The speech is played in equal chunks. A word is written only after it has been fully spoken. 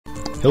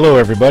Hello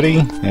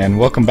everybody, and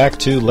welcome back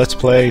to Let's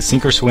Play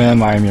Sink or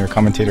Swim. I am your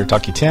commentator,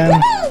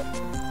 Taki10.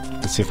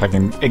 Let's see if I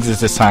can exit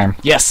this time.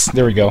 Yes!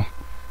 There we go.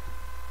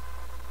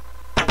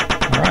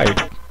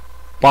 Alright.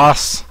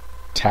 Boss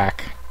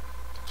tack.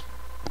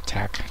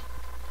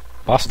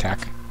 Boss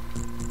tack.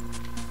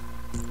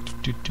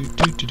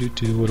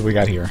 What do we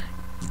got here?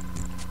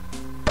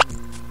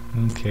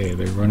 Okay,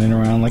 they're running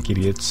around like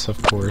idiots, of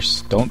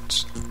course.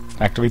 Don't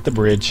activate the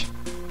bridge.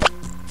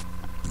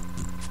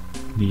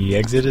 The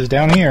exit is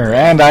down here,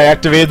 and I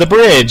activated the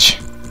bridge!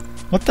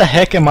 What the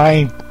heck am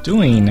I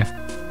doing? I'm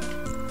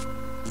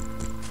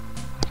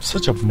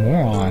such a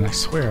moron, I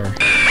swear.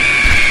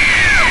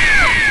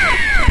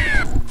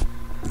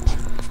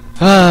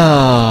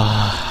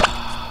 Ah,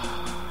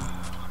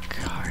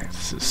 God,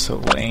 this is so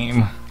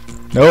lame.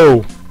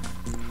 No!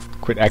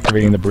 Quit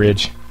activating the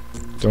bridge.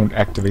 Don't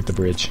activate the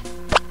bridge.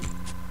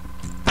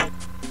 I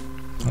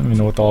don't even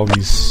know what all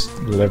these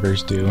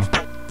levers do.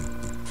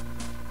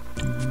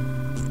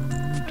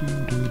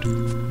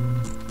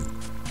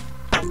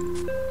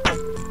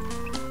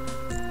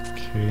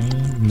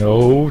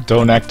 No,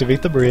 don't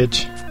activate the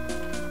bridge.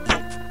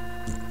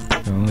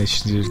 No, they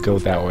should just go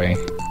that way.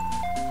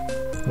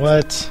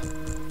 What?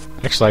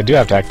 Actually, I do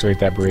have to activate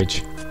that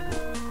bridge.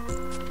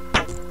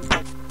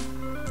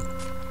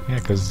 Yeah,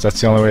 because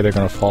that's the only way they're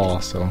gonna fall,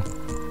 so...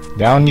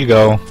 Down you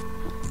go.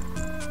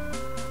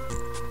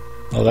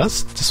 Oh,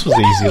 this was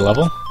an easy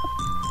level.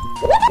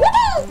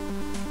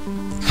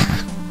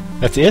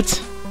 That's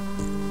it?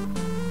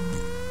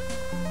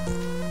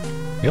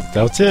 Yep,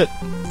 that's it.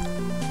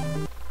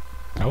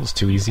 That was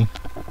too easy.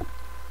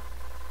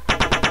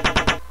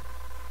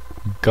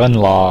 Gun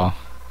law.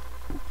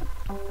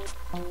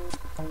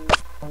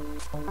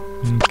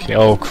 Okay,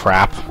 oh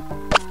crap.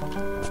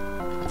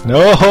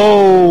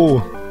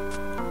 No!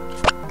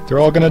 They're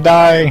all gonna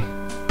die!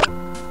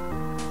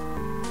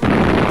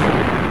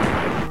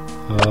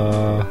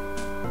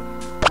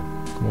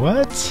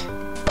 What?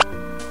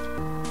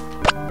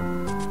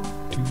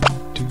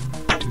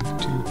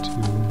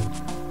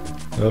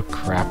 Oh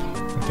crap.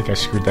 I think I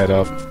screwed that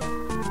up.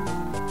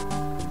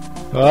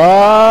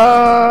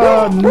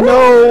 Ah,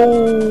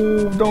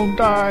 no! Don't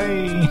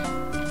die!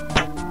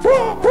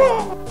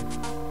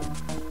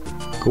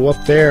 Go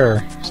up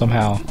there,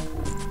 somehow.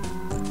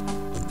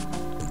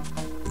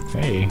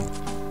 Hey.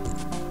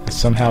 I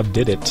somehow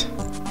did it.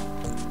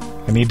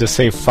 I need to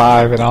save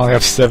 5 and I only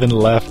have 7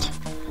 left.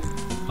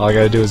 All I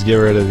gotta do is get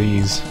rid of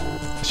these.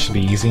 This should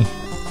be easy.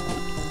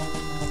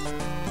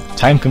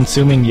 Time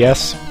consuming,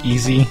 yes.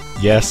 Easy,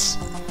 yes.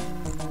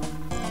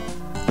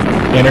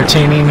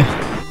 Entertaining,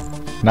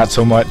 not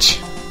so much.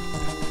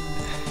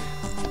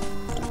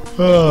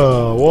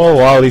 Oh, well,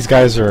 while these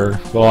guys are...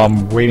 Well,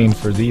 I'm waiting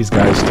for these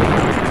guys to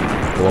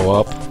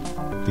blow up.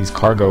 These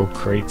cargo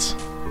crates.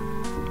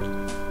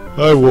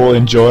 I will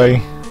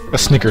enjoy a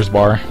Snickers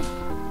bar.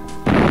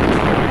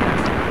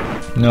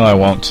 No, I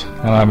won't.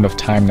 I don't have enough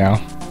time now.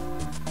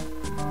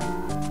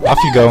 Off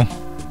you go.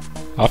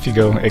 Off you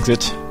go.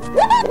 Exit.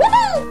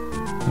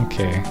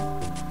 Okay.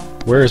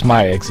 Where is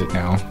my exit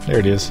now? There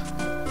it is.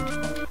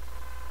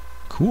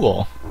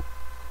 Cool.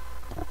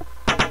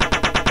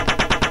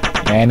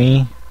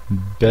 Annie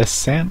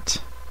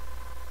Besant?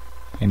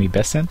 Annie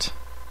Besant?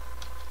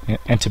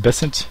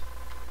 Antibesant?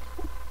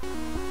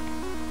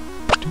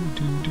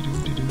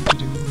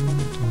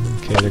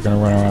 Okay, they're gonna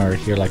run around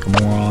here like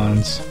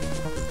morons.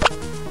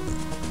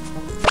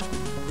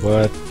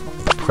 What?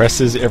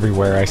 Presses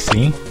everywhere, I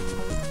see.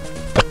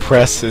 The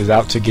press is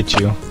out to get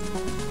you.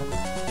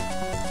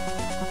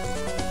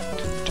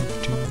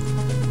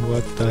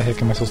 What the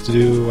heck am I supposed to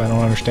do? I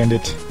don't understand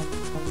it.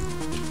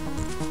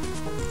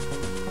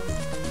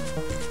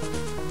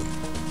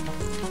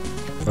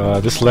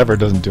 This lever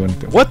doesn't do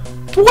anything. What?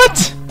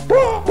 What?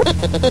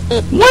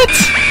 What?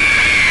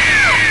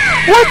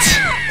 What?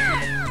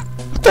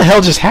 What the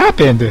hell just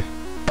happened?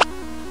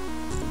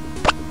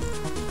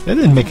 That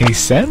didn't make any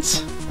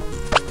sense.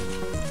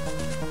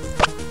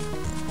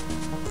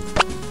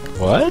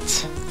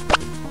 What?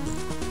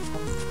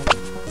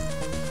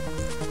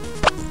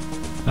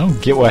 I don't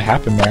get what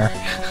happened there.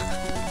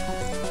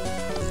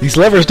 These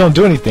levers don't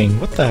do anything.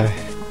 What the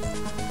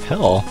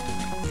hell?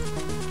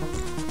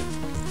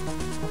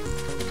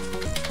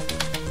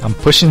 I'm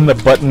pushing the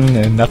button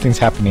and nothing's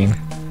happening.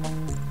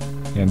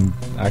 And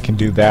I can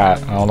do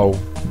that. I don't know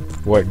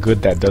what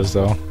good that does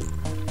though.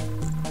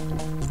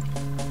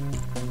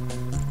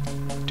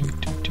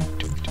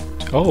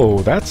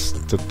 Oh, that's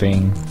the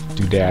thing.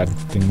 Doodad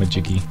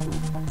thingamajiggy.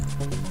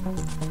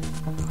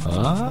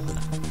 Huh?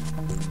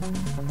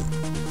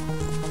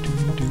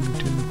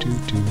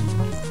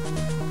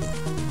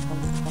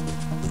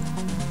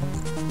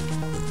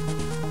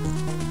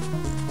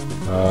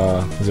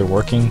 Is it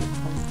working?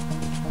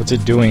 What's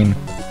it doing?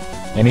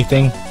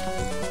 Anything?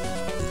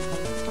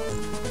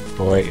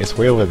 Boy, it's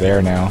way over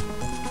there now.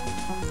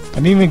 I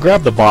didn't even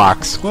grab the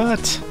box.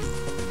 What?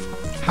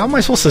 How am I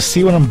supposed to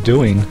see what I'm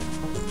doing?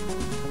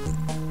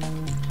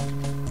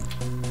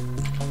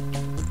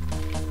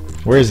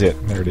 Where is it?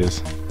 There it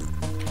is.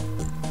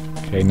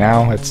 Okay,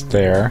 now it's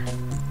there.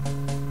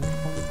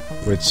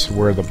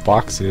 where the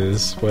box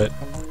is, but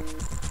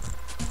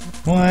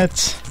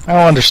what? I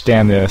don't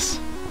understand this.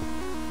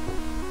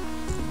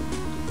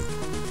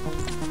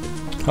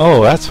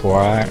 Oh, that's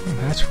why.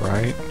 That's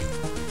right.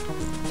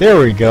 There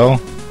we go.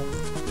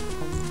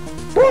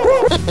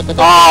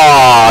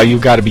 Oh, you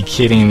gotta be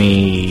kidding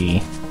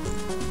me.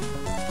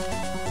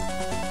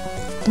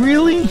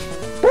 Really?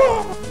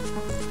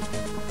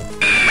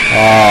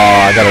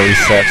 Oh, I gotta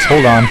reset.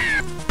 Hold on.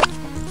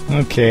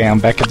 Okay, I'm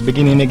back at the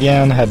beginning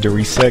again. Had to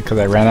reset because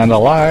I ran out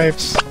of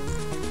lives.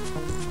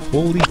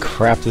 Holy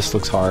crap, this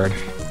looks hard.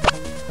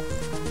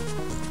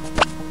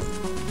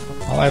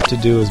 All I have to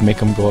do is make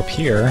them go up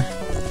here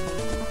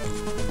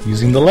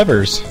using the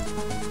levers.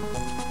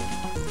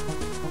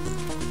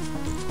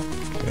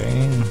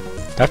 Okay.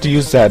 I have to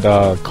use that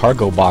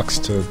cargo box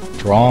to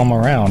draw them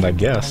around, I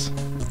guess.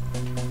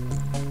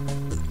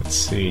 Let's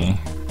see.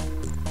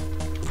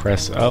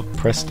 Press up,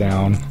 press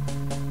down,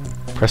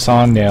 press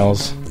on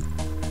nails.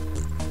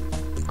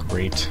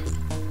 Great.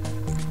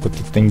 Put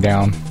the thing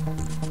down.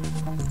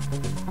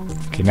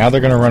 Okay, now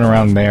they're gonna run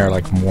around there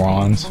like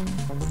morons.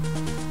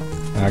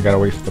 And I gotta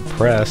wait for the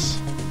press.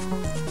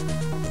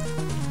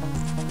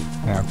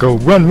 Now go,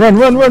 run, run,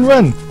 run, run,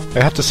 run!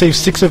 I have to save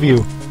 6 of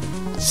you.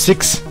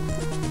 6.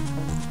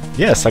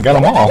 Yes, I got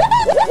them all.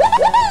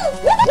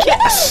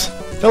 Yes!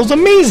 That was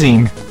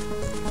amazing!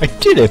 I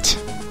did it!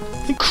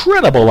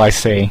 Incredible, I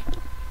say.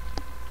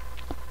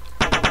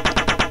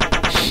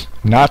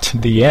 Not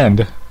the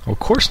end. Of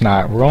course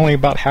not. We're only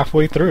about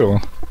halfway through.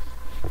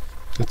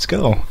 Let's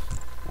go.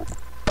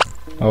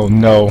 Oh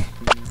no.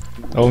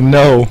 Oh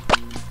no.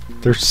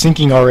 They're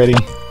sinking already.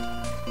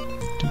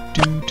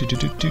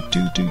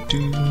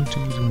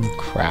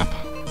 Crap.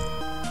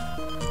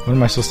 What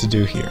am I supposed to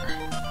do here?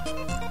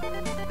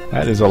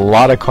 That is a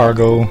lot of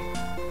cargo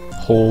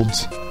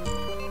holds.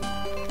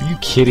 Are you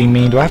kidding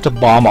me? Do I have to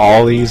bomb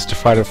all these to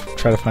try to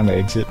find the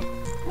exit?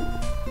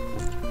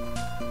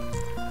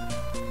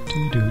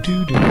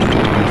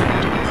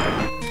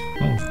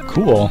 Oh,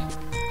 cool.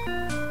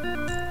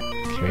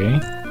 Okay.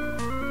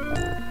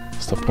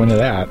 What's the point of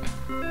that?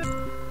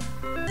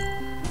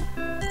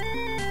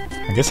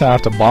 I guess I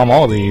have to bomb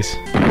all these.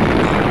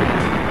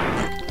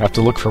 I have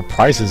to look for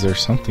prizes or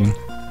something.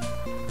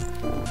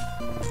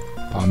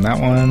 Bomb that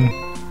one.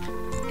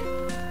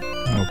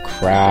 Oh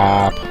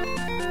crap.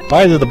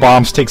 Why do the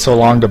bombs take so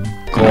long to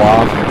go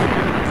off?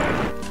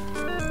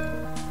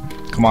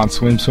 Come on,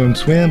 swim, swim,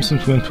 swim, swim,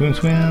 swim, swim,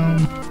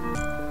 swim.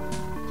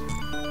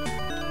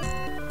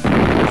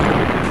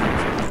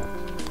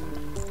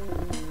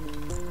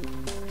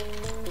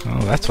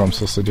 Oh, that's what I'm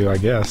supposed to do, I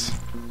guess.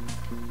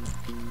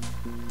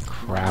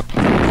 Crap.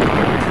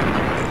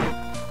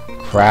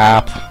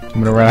 Crap.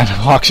 I'm gonna run out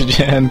of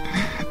oxygen.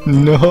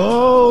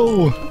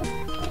 No!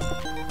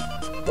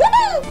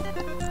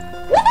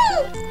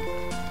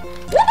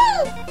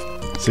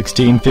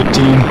 16,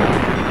 15.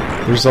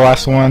 Here's the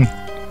last one.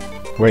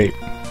 Wait.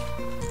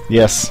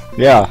 Yes.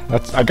 Yeah,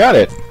 that's. I got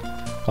it.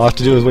 All I have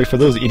to do is wait for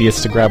those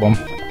idiots to grab them.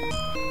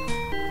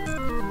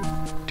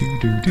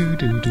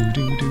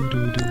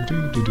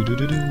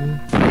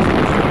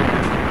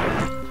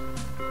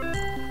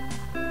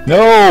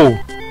 No!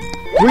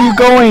 Where are you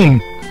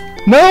going?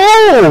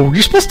 No!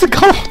 You're supposed to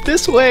go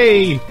this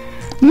way!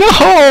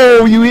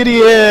 No! You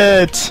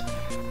idiot!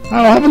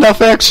 I don't have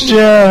enough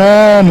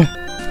oxygen!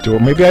 Do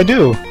it, maybe I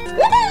do.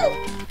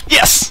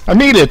 Yes! I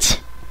made it!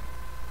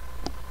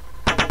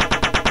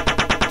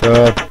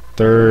 The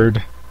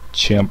third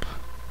chimp.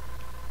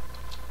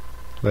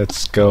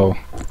 Let's go.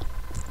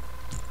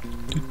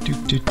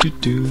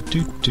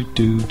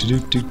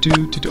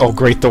 Oh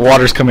great, the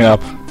water's coming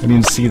up. I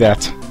didn't see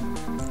that.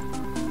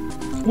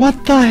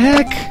 What the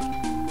heck?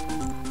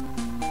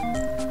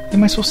 What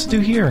am I supposed to do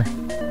here?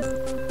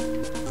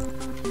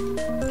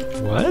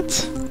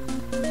 What?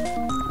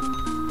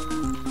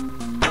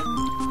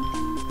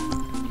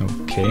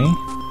 Okay.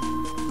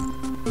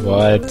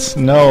 What?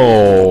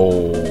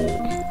 No.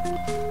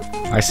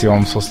 I see what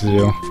I'm supposed to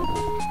do.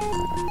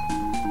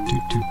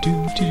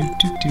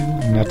 I'm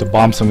gonna have to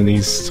bomb some of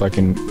these so I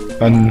can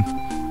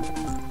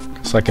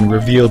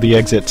reveal the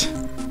exit.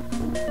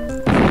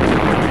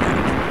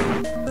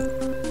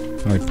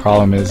 The only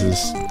problem is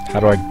how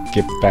do I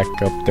get back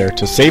up there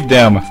to save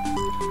them?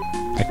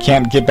 I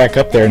can't get back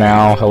up there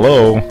now.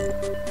 Hello.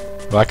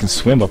 Well, I can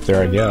swim up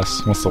there, I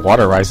guess, once the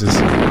water rises.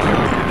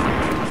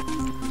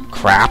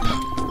 Crap.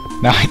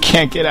 Now I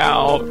can't get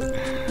out.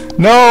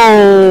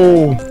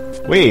 No!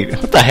 Wait,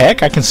 what the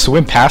heck? I can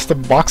swim past the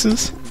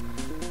boxes?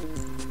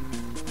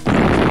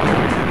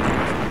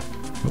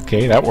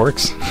 Okay, that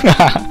works.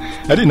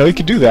 I didn't know you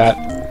could do that.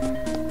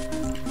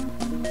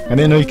 I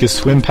didn't know you could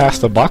swim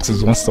past the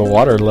boxes once the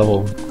water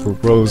level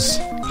rose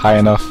high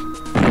enough.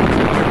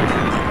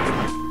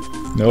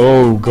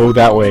 No, go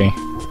that way.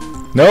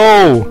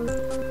 No!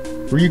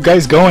 Where are you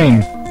guys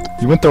going?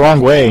 You went the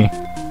wrong way.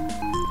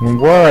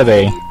 Where are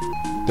they?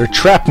 They're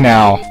trapped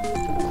now.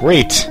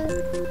 Great.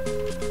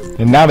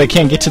 And now they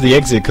can't get to the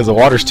exit because the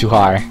water's too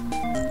high.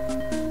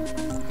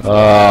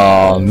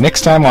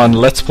 Next time on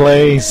Let's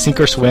Play Sink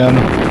or Swim,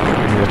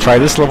 we'll try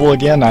this level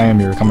again. I am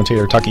your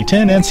commentator,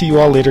 Taki10, and see you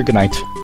all later. Good night.